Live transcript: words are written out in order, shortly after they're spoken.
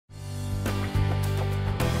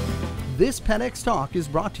This PetX Talk is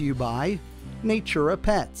brought to you by Natura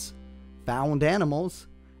Pets, Found Animals,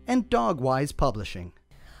 and Dogwise Publishing.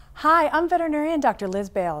 Hi, I'm veterinarian Dr.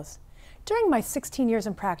 Liz Bales. During my 16 years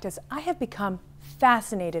in practice, I have become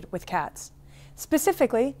fascinated with cats,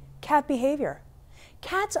 specifically cat behavior.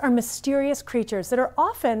 Cats are mysterious creatures that are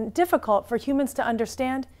often difficult for humans to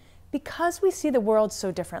understand because we see the world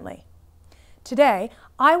so differently. Today,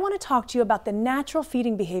 I want to talk to you about the natural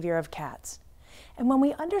feeding behavior of cats. And when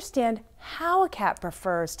we understand how a cat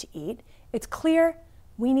prefers to eat, it's clear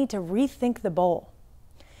we need to rethink the bowl.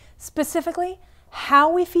 Specifically,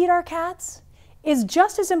 how we feed our cats is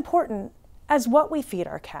just as important as what we feed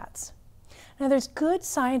our cats. Now, there's good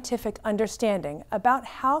scientific understanding about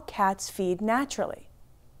how cats feed naturally.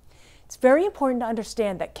 It's very important to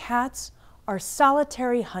understand that cats are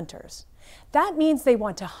solitary hunters. That means they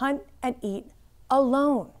want to hunt and eat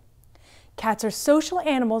alone. Cats are social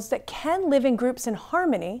animals that can live in groups in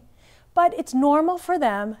harmony, but it's normal for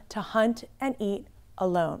them to hunt and eat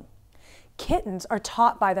alone. Kittens are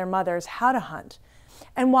taught by their mothers how to hunt,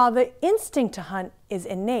 and while the instinct to hunt is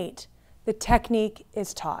innate, the technique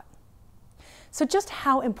is taught. So just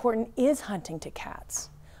how important is hunting to cats?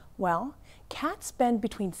 Well, cats spend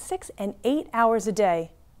between 6 and 8 hours a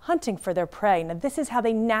day hunting for their prey. Now, this is how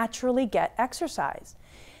they naturally get exercise.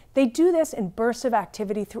 They do this in bursts of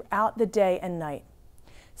activity throughout the day and night.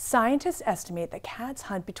 Scientists estimate that cats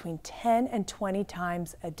hunt between 10 and 20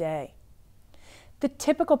 times a day. The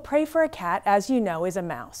typical prey for a cat, as you know, is a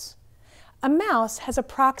mouse. A mouse has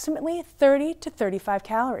approximately 30 to 35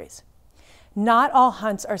 calories. Not all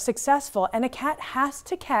hunts are successful, and a cat has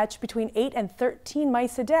to catch between 8 and 13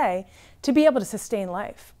 mice a day to be able to sustain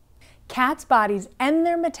life. Cats' bodies and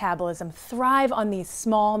their metabolism thrive on these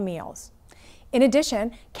small meals. In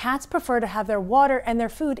addition, cats prefer to have their water and their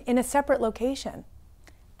food in a separate location.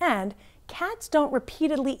 And cats don't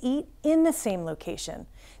repeatedly eat in the same location.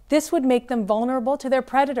 This would make them vulnerable to their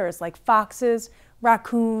predators like foxes,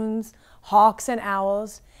 raccoons, hawks, and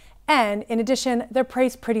owls. And in addition, their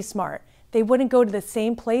prey's pretty smart. They wouldn't go to the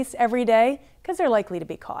same place every day because they're likely to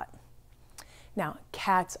be caught. Now,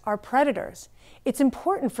 cats are predators. It's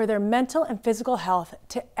important for their mental and physical health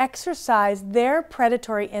to exercise their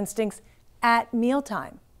predatory instincts at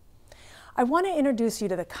mealtime. I want to introduce you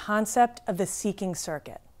to the concept of the seeking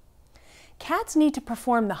circuit. Cats need to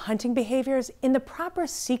perform the hunting behaviors in the proper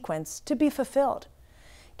sequence to be fulfilled.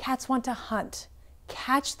 Cats want to hunt,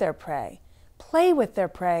 catch their prey, play with their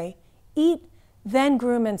prey, eat, then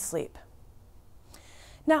groom and sleep.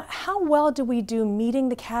 Now, how well do we do meeting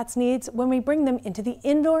the cat's needs when we bring them into the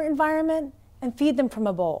indoor environment and feed them from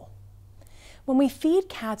a bowl? When we feed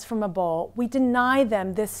cats from a bowl, we deny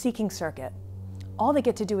them this seeking circuit. All they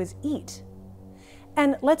get to do is eat.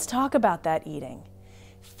 And let's talk about that eating.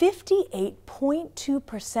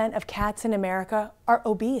 58.2% of cats in America are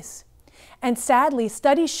obese. And sadly,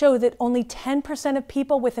 studies show that only 10% of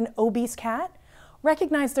people with an obese cat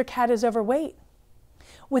recognize their cat is overweight.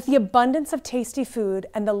 With the abundance of tasty food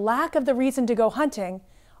and the lack of the reason to go hunting,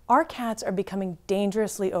 our cats are becoming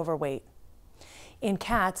dangerously overweight. In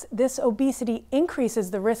cats, this obesity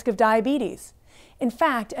increases the risk of diabetes. In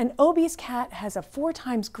fact, an obese cat has a 4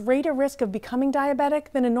 times greater risk of becoming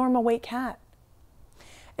diabetic than a normal weight cat.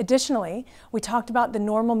 Additionally, we talked about the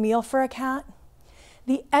normal meal for a cat.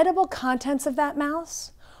 The edible contents of that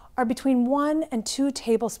mouse are between 1 and 2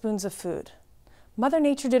 tablespoons of food. Mother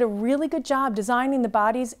Nature did a really good job designing the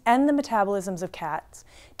bodies and the metabolisms of cats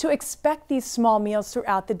to expect these small meals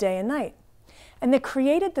throughout the day and night. And they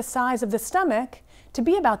created the size of the stomach to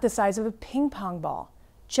be about the size of a ping pong ball,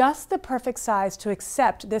 just the perfect size to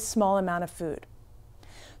accept this small amount of food.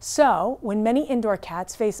 So, when many indoor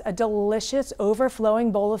cats face a delicious,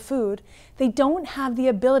 overflowing bowl of food, they don't have the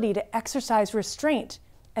ability to exercise restraint,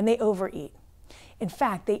 and they overeat. In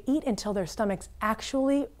fact, they eat until their stomachs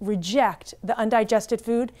actually reject the undigested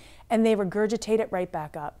food and they regurgitate it right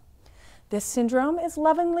back up. This syndrome is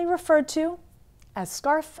lovingly referred to as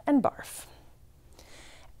scarf and barf.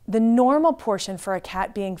 The normal portion for a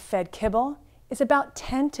cat being fed kibble is about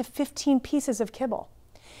 10 to 15 pieces of kibble.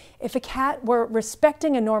 If a cat were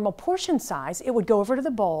respecting a normal portion size, it would go over to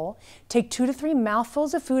the bowl, take 2 to 3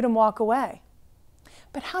 mouthfuls of food and walk away.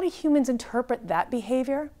 But how do humans interpret that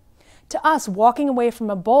behavior? To us, walking away from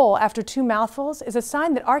a bowl after 2 mouthfuls is a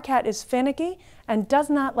sign that our cat is finicky and does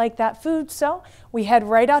not like that food, so we head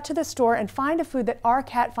right out to the store and find a food that our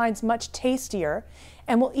cat finds much tastier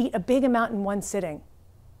and will eat a big amount in one sitting.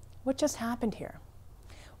 What just happened here?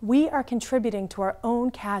 We are contributing to our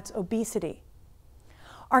own cat's obesity.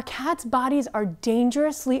 Our cats' bodies are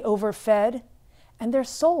dangerously overfed and their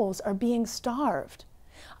souls are being starved.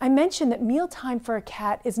 I mentioned that mealtime for a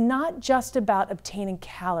cat is not just about obtaining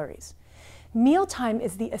calories. Mealtime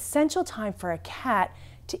is the essential time for a cat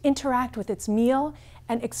to interact with its meal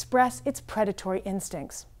and express its predatory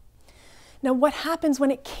instincts. Now, what happens when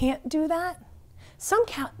it can't do that? Some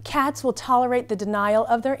cats will tolerate the denial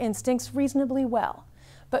of their instincts reasonably well,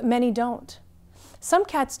 but many don't. Some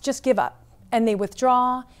cats just give up and they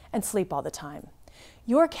withdraw and sleep all the time.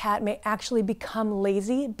 Your cat may actually become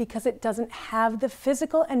lazy because it doesn't have the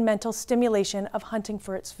physical and mental stimulation of hunting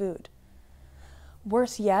for its food.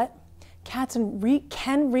 Worse yet, cats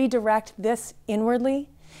can redirect this inwardly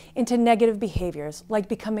into negative behaviors like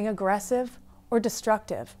becoming aggressive or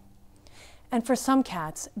destructive. And for some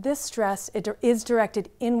cats, this stress is directed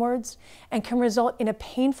inwards and can result in a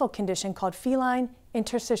painful condition called feline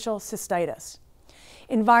interstitial cystitis.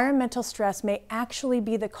 Environmental stress may actually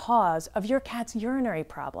be the cause of your cat's urinary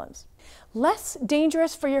problems. Less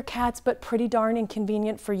dangerous for your cats, but pretty darn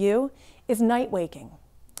inconvenient for you, is night waking.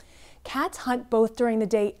 Cats hunt both during the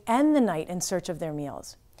day and the night in search of their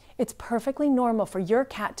meals. It's perfectly normal for your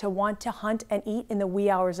cat to want to hunt and eat in the wee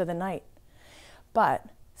hours of the night. But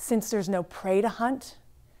since there's no prey to hunt,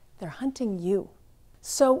 they're hunting you.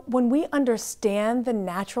 So when we understand the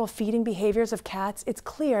natural feeding behaviors of cats, it's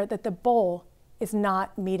clear that the bowl is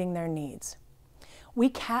not meeting their needs. We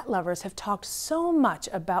cat lovers have talked so much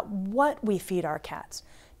about what we feed our cats: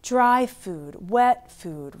 dry food, wet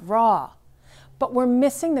food, raw. But we're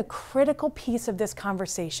missing the critical piece of this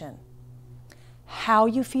conversation. How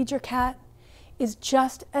you feed your cat is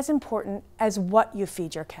just as important as what you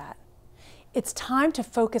feed your cat. It's time to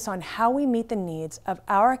focus on how we meet the needs of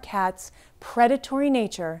our cat's predatory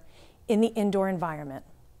nature in the indoor environment.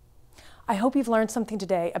 I hope you've learned something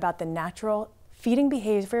today about the natural feeding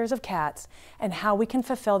behaviors of cats and how we can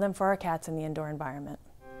fulfill them for our cats in the indoor environment.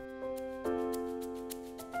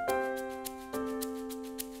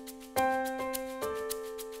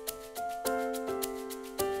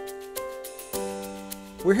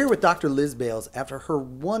 We're here with Dr. Liz Bales after her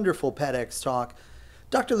wonderful PetX talk.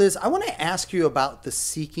 Dr. Liz, I want to ask you about the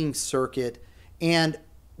seeking circuit and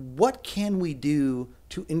what can we do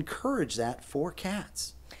to encourage that for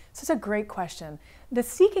cats? This is a great question. The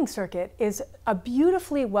seeking circuit is a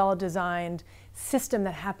beautifully well-designed system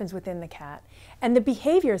that happens within the cat, and the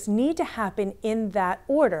behaviors need to happen in that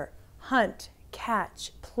order: hunt,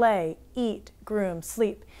 catch, play, eat, groom,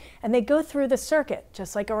 sleep. And they go through the circuit,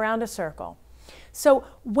 just like around a circle. So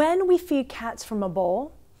when we feed cats from a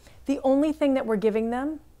bowl, the only thing that we're giving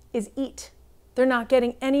them is eat. They're not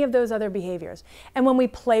getting any of those other behaviors. And when we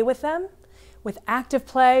play with them, with active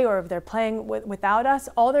play, or if they're playing without us,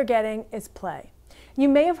 all they're getting is play. You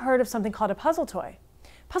may have heard of something called a puzzle toy.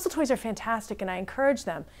 Puzzle toys are fantastic and I encourage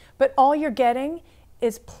them, but all you're getting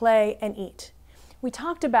is play and eat. We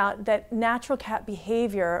talked about that natural cat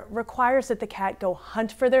behavior requires that the cat go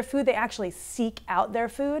hunt for their food. They actually seek out their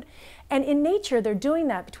food. And in nature, they're doing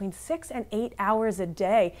that between 6 and 8 hours a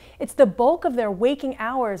day. It's the bulk of their waking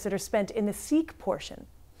hours that are spent in the seek portion.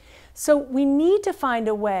 So we need to find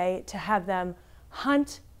a way to have them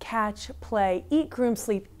hunt, catch, play, eat, groom,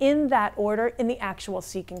 sleep in that order in the actual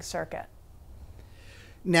seeking circuit.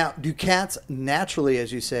 Now, do cats naturally,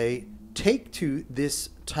 as you say, take to this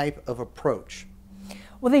type of approach?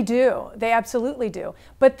 Well, they do. They absolutely do.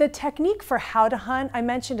 But the technique for how to hunt, I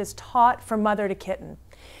mentioned, is taught from mother to kitten.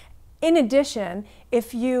 In addition,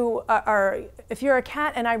 if you're a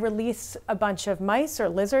cat and I release a bunch of mice or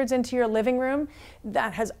lizards into your living room,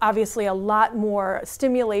 that has obviously a lot more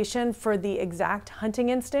stimulation for the exact hunting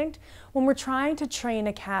instinct. When we're trying to train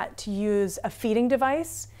a cat to use a feeding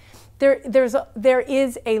device, there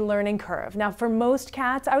is a learning curve. Now, for most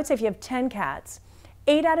cats, I would say if you have 10 cats,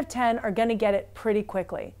 8 out of 10 are going to get it pretty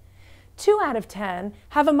quickly. 2 out of 10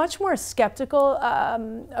 have a much more skeptical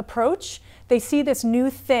approach. They see this new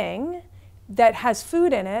thing that has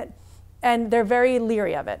food in it, and they're very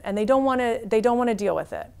leery of it, and they don't want to deal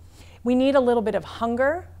with it. We need a little bit of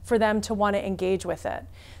hunger for them to want to engage with it.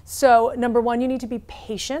 So number one, you need to be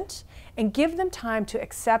patient and give them time to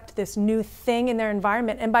accept this new thing in their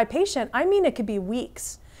environment. And by patient, I mean it could be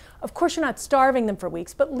weeks. Of course, you're not starving them for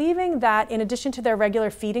weeks, but leaving that in addition to their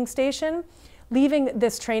regular feeding station, leaving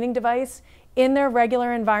this training device in their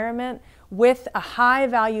regular environment with a high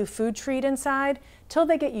value food treat inside till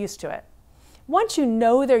they get used to it. Once you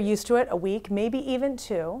know they're used to it, a week, maybe even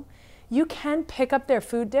 2, you can pick up their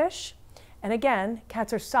food dish. And again,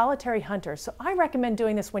 cats are solitary hunters, so I recommend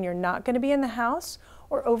doing this when you're not going to be in the house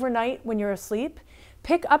or overnight when you're asleep.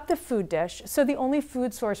 Pick up the food dish, so the only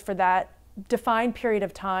food source for that defined period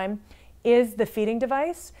of time is the feeding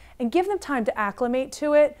device, and give them time to acclimate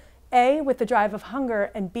to it, A, with the drive of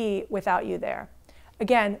hunger, and B, without you there.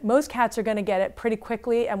 Again, most cats are going to get it pretty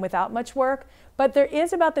quickly and without much work, but there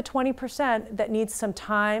is about the 20% that needs some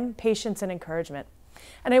time, patience, and encouragement.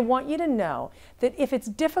 And I want you to know that if it's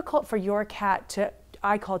difficult for your cat to,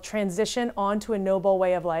 I call, transition onto a no bowl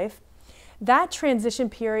way of life, that transition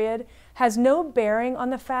period has no bearing on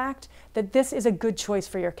the fact that this is a good choice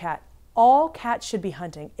for your cat. All cats should be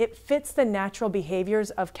hunting. It fits the natural behaviors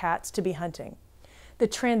of cats to be hunting. The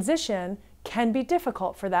transition can be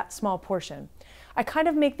difficult for that small portion. I kind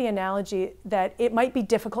of make the analogy that it might be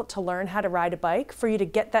difficult to learn how to ride a bike, for you to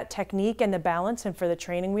get that technique and the balance and for the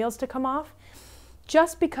training wheels to come off.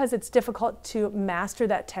 Just because it's difficult to master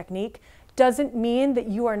that technique doesn't mean that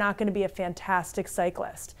you are not going to be a fantastic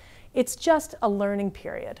cyclist. It's just a learning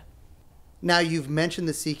period. Now, you've mentioned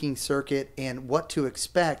the seeking circuit and what to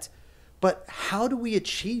expect, but how do we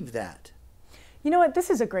achieve that? You know what? This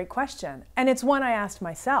is a great question, and it's one I asked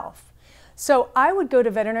myself. So I would go to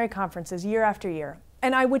veterinary conferences year after year,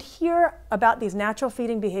 and I would hear about these natural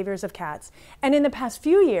feeding behaviors of cats. And in the past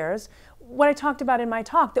few years, what I talked about in my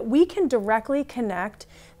talk, that we can directly connect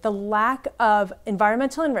the lack of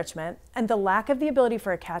environmental enrichment and the lack of the ability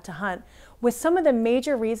for a cat to hunt with some of the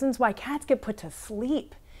major reasons why cats get put to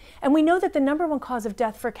sleep. And we know that the #1 cause of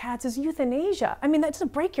death for cats is euthanasia. I mean, that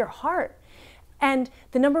doesn't break your heart. And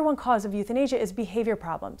the #1 cause of euthanasia is behavior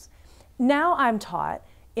problems. Now I'm taught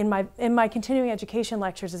in my continuing education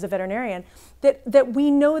lectures as a veterinarian that we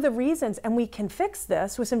know the reasons, and we can fix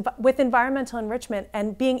this with environmental enrichment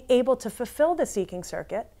and being able to fulfill the seeking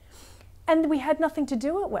circuit, and we had nothing to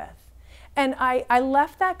do it with. And I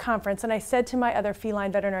left that conference and I said to my other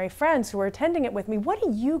feline veterinary friends who were attending it with me, what do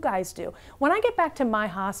you guys do? When I get back to my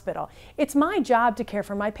hospital, it's my job to care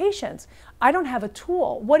for my patients. I don't have a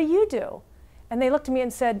tool. What do you do? And they looked at me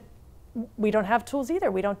and said, we don't have tools either.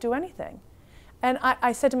 We don't do anything. And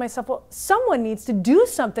I said to myself, well, someone needs to do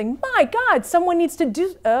something. My God, someone needs to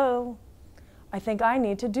do, oh, I think I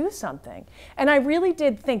need to do something. And I really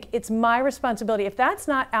did think it's my responsibility. If that's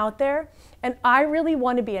not out there, and I really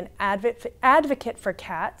want to be an advocate for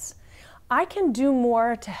cats, I can do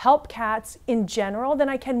more to help cats in general than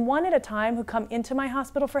I can one at a time who come into my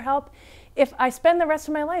hospital for help if I spend the rest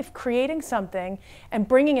of my life creating something and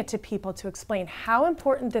bringing it to people to explain how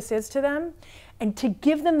important this is to them and to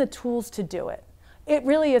give them the tools to do it. It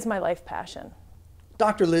really is my life passion.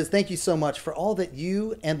 Dr. Liz, thank you so much for all that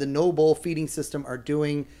you and the No Bowl feeding system are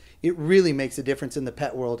doing. It really makes a difference in the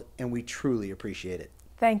pet world, and we truly appreciate it.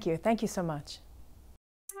 Thank you. Thank you so much.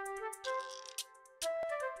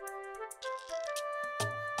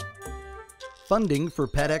 Funding for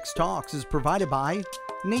PetX Talks is provided by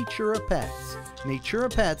Natura Pets. Natura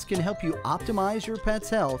Pets can help you optimize your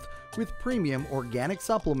pet's health with premium organic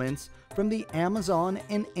supplements from the Amazon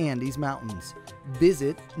and Andes Mountains.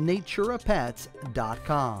 Visit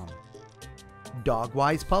naturapets.com.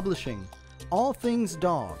 Dogwise Publishing. All things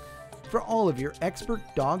dog. For all of your expert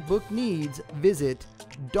dog book needs, visit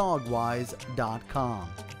dogwise.com.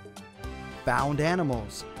 Found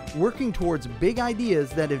Animals. Working towards big ideas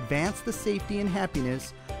that advance the safety and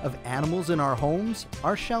happiness of animals in our homes,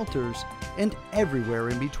 our shelters, and everywhere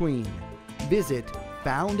in between. Visit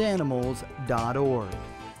foundanimals.org.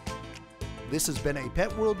 This has been a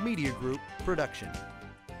Pet World Media Group production.